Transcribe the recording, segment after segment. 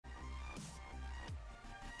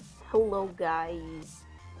Hello guys,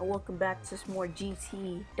 and welcome back to some more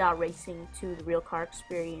GT.Racing to the real car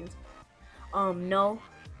experience. No,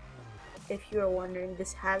 if you're wondering,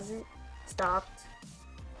 this hasn't stopped.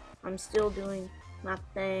 I'm still doing my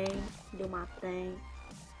thing,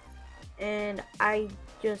 and I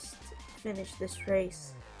just finished this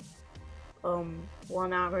race while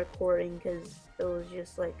not recording because it was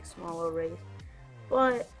just like a smaller race,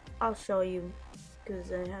 but I'll show you because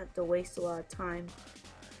I had to waste a lot of time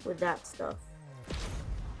with that stuff.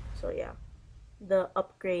 So yeah, the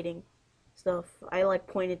upgrading stuff, I like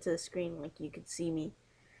pointed to the screen like you could see me,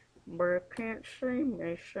 but can't see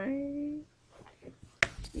me.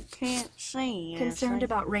 You can't see. Concerned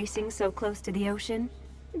about racing so close to the ocean?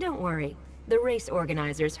 Don't worry. The race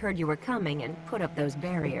organizers heard you were coming and put up those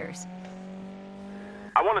barriers.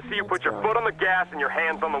 I want to see you put your foot on the gas and your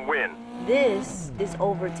hands on the wheel. This is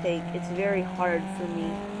overtake. It's very hard for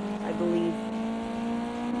me, I believe.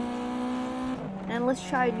 And let's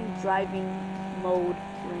try a new driving mode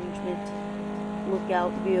arrangement.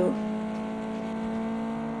 Lookout view.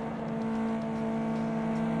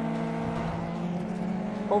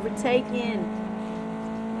 Overtaken.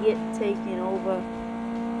 Get taken over.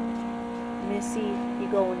 Missy,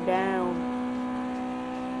 you're going down.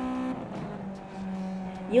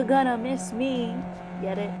 You're gonna miss me.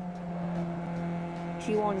 Get it?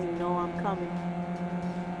 She won't even know I'm coming.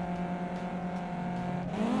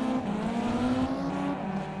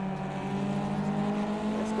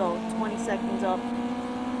 Let's go. 20 seconds up.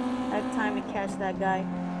 I have time to catch that guy.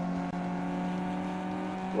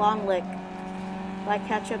 Long lick. If I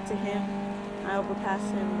catch up to him, I overpass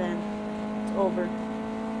him, then it's over.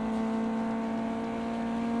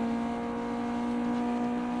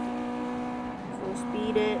 Full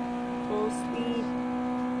speed it. Full speed.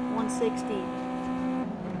 160.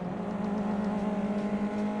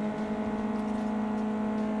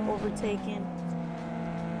 Overtaken.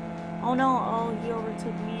 Oh no, oh, he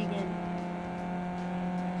overtook me again.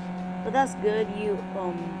 But that's good, you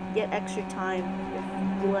get extra time if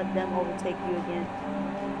you let them overtake you again.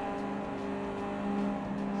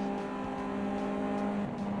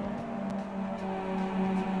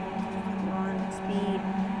 Come on, speed.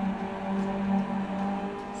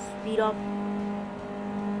 Speed up.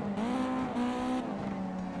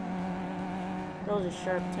 That was a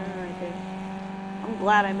sharp turn right there. I'm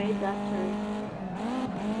glad I made that turn.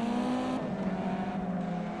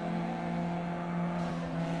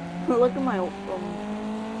 Look at my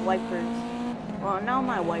wipers. Well, not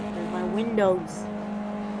my wipers, my windows.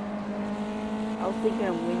 I was thinking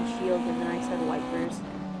of windshield and then I said wipers.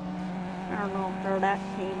 I don't know how that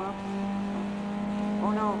came up.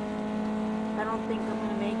 Oh no. I don't think I'm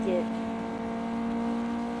gonna make it.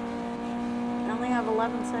 I only have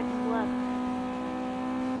 11 seconds left.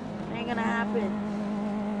 It ain't gonna happen.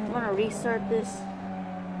 I'm gonna restart this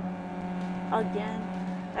again.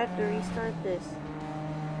 I have to restart this.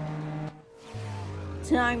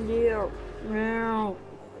 Time deal. No,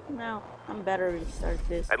 I'm better to restart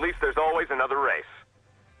this. At least there's always another race.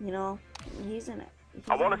 You know, he's in it.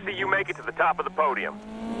 I want to see you make it to the top of the podium.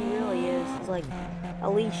 He really is. It's like,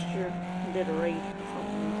 at least you did a race or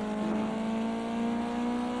something.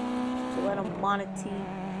 So let him Monetti,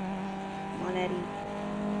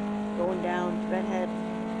 going down, redhead.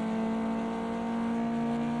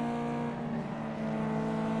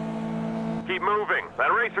 Keep moving.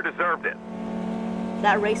 That racer deserved it.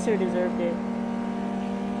 That racer deserved it.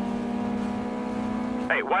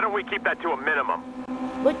 Hey, why don't we keep that to a minimum?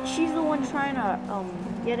 But she's the one trying to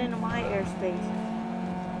get into my airspace.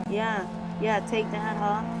 Yeah, take that,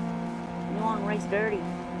 huh? You want to race dirty.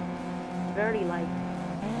 Dirty like.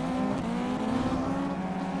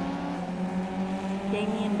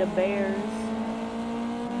 Damien the Bears.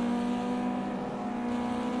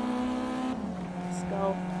 Let's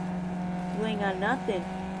go. You ain't got nothing,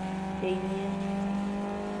 Damien.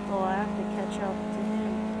 Oh, I have to catch up to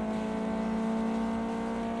him.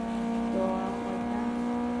 Go out like that.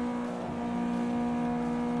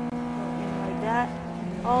 Go in like that.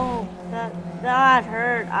 Oh, that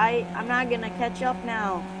hurt. I'm not gonna catch up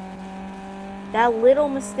now. That little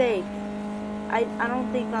mistake. I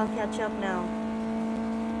don't think I'll catch up now.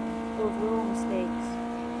 Those little mistakes.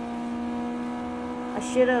 I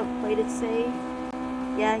should have played it safe.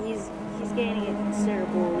 Yeah, he's gaining a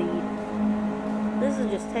considerable lead. This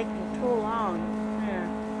is just taking too long. Yeah.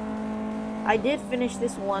 I did finish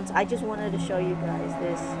this once. I just wanted to show you guys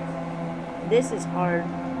this. This is hard.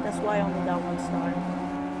 That's why I only got 1 star.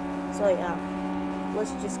 So yeah,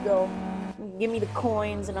 let's just go. Give me the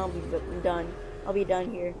coins and I'll be done. I'll be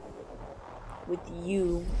done here with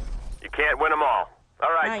you. You can't win them all.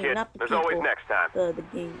 All right, You're kid. not the There's people, always next time. The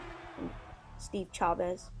game. Steve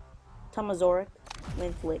Chavez, Tomazoric,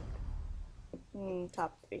 Lynn Flick.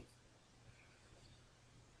 Top 3.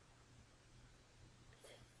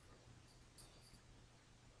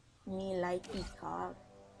 Me like the car.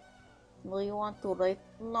 Do you want to rate?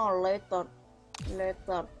 No, later.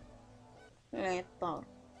 Later. Later.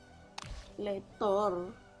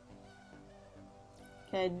 Later.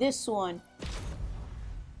 Okay, this one.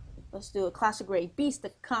 Let's do a classic grade. Beast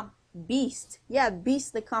the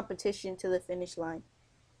competition to the finish line.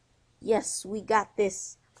 Yes, we got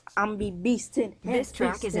this. I'm be beastin'. This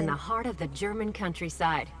track is in the heart of the German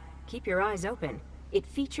countryside. Keep your eyes open. It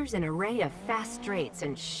features an array of fast straights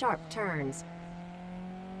and sharp turns.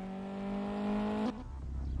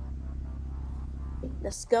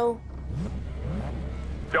 Let's go.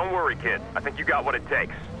 Don't worry, kid. I think you got what it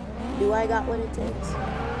takes. Do I got what it takes?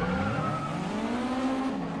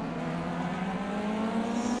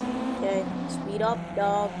 Okay, speed up,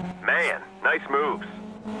 dog. Man, nice moves.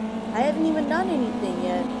 I haven't even done anything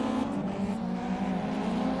yet.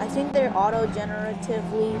 I think they're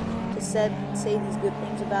auto-generatively to say these good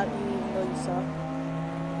things about you even though you suck.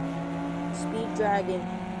 Speed Dragon.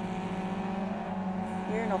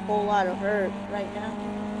 You're in a whole lot of hurt right now.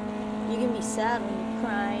 You can be sad when you're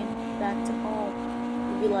crying back to home.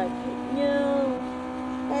 You'll be like, no,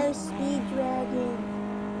 that was Speed Dragon,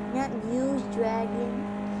 not Use Dragon.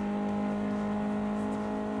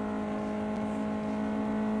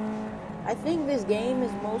 I think this game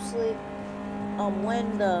is mostly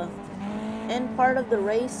when the end part of the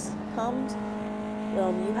race comes,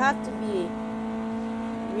 you have to be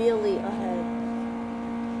really ahead.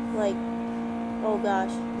 Like, oh gosh,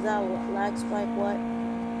 is that a lag spike? What?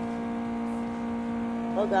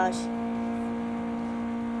 Oh gosh.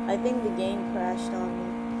 I think the game crashed on me.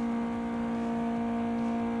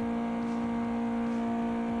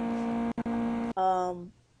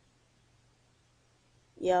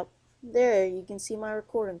 Yep. There, you can see my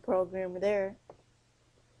recording program there.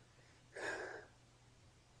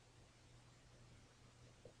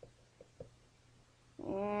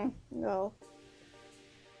 No.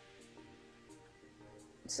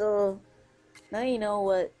 So, now you know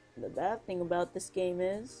what the bad thing about this game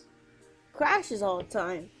is. Crashes all the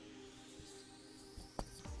time.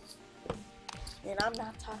 And I'm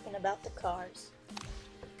not talking about the cars.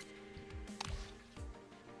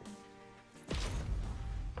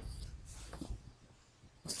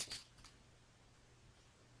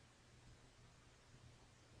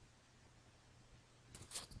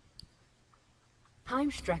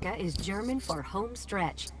 Heimstrecke is German for home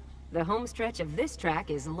stretch. The home stretch of this track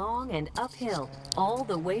is long and uphill, all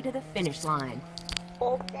the way to the finish line.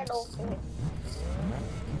 Okay.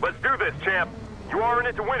 Let's do this, champ. You are in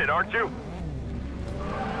it to win it, aren't you?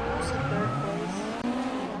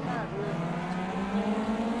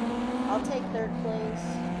 I'll take third place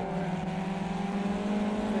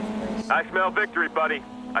or first place. I smell victory, buddy.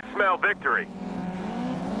 I smell victory.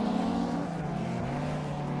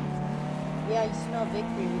 Yeah, you smell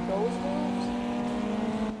victory with those moves.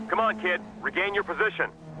 Come on, kid. Regain your position.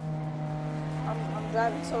 I'm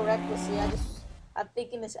driving so recklessly. I'm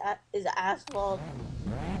thinking this is asphalt.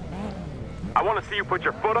 I want to see you put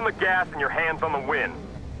your foot on the gas and your hands on the win.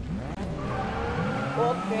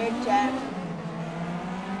 Okay, Jack.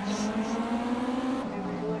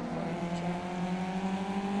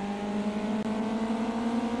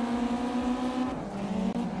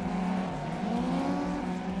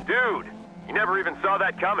 Dude, you never even saw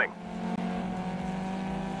that coming.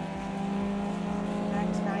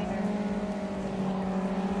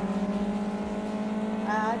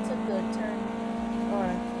 I took a turn, or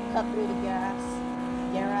cut through the gas.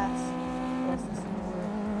 What's this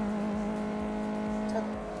word? Took a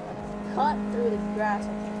cut through the grass. I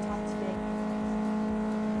can't talk today.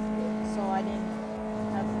 So I didn't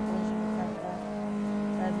have a collision with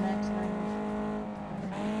that Max 9.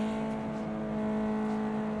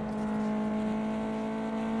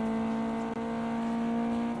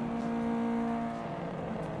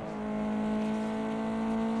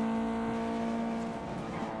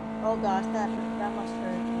 Oh gosh, that must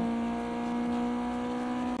hurt me.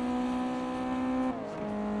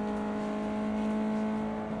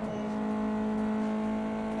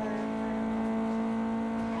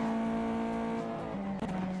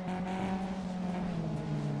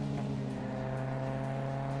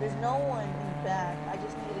 There's no one in the back. I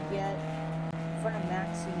just need to get in front of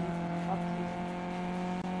Maxie up here.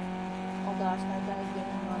 Oh gosh, that guy's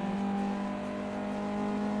getting on me.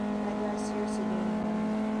 That guy's seriously getting on me.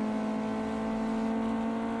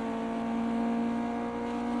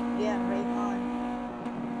 Yeah, right on.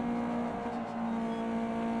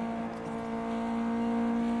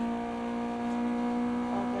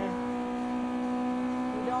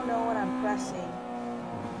 GT.Racing.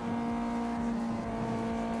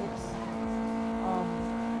 It's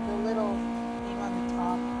the little thing on the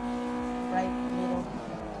top, right middle,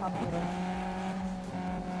 top middle.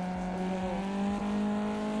 The little,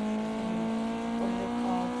 what is it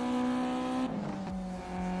called?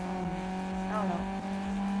 I don't know.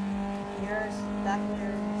 Mirrors, back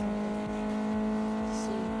mirrors or something. To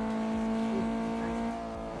see.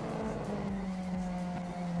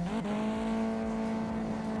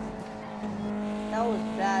 That was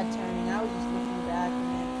bad turning. I was just looking back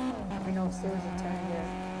and then I noticed there was a turn there.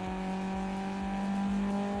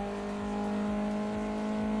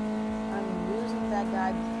 I'm losing that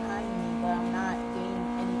guy behind me, but I'm not gaining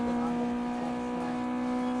anything on the people in front.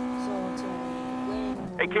 So to win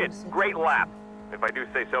or Hey kid, lose, great lap, if I do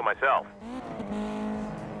say so myself.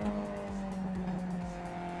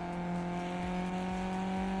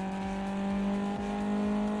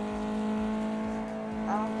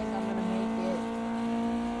 I don't think I'm gonna make it.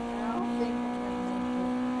 I don't think I'm gonna make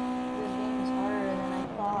it. This game is harder than I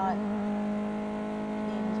thought. This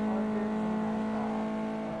game is harder than I thought.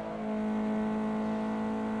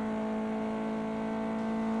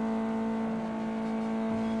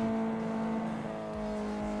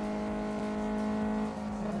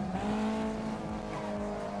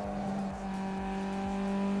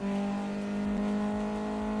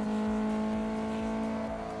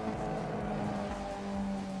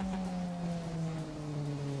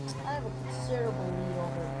 I have a considerable lead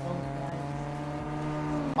over those guys.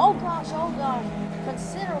 Oh gosh,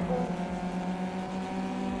 considerable.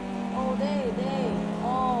 Oh,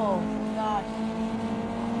 oh gosh.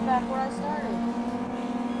 Back where I started.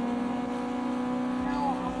 No,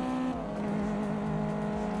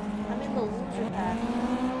 I'm in the loser pack.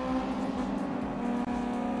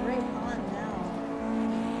 Great on now.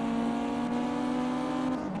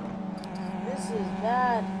 This is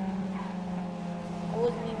bad. I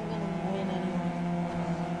wasn't even gonna win anyway.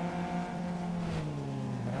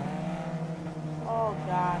 Oh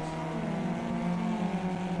gosh.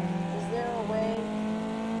 Is there a way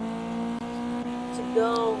to go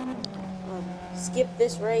skip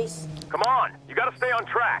this race? Come on, you gotta stay on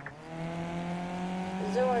track.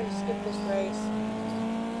 Is there a way to skip this race?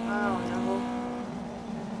 I don't know.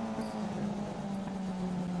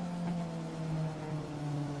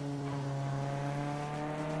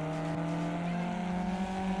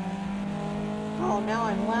 Oh, now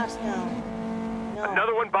I'm last now. No.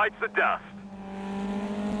 Another one bites the dust.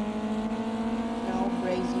 No,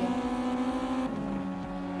 crazy.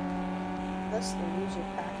 That's the loser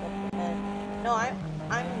pack up ahead. No,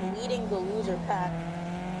 I'm leading the loser pack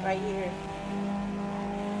right here.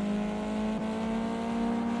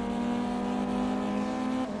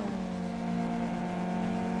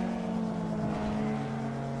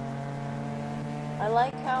 I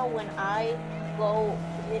like how when I go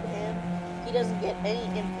hit him, he doesn't get any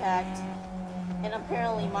impact, and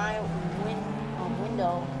apparently my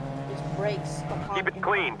window just breaks upon Keep it impact.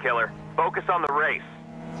 clean, killer. Focus on the race.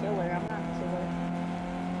 Killer, I'm not a killer.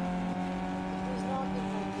 He's not in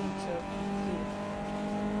my future.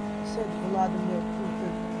 Said Vladimir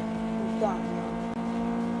Putin.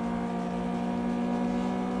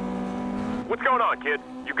 What's going on, kid?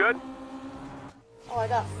 You good? Oh, I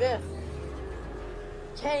got 5th.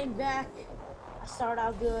 Came back. I started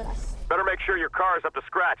out good. Better make sure your car is up to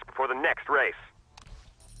scratch before the next race.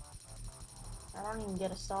 I don't even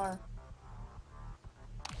get a star.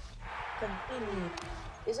 Continue.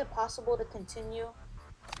 Is it possible to continue?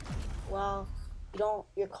 Well,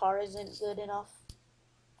 your car isn't good enough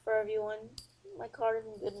for everyone. My car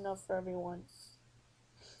isn't good enough for everyone.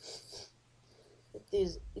 It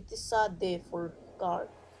is sad day for car.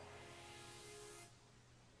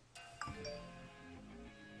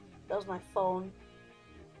 That was my phone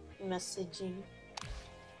messaging.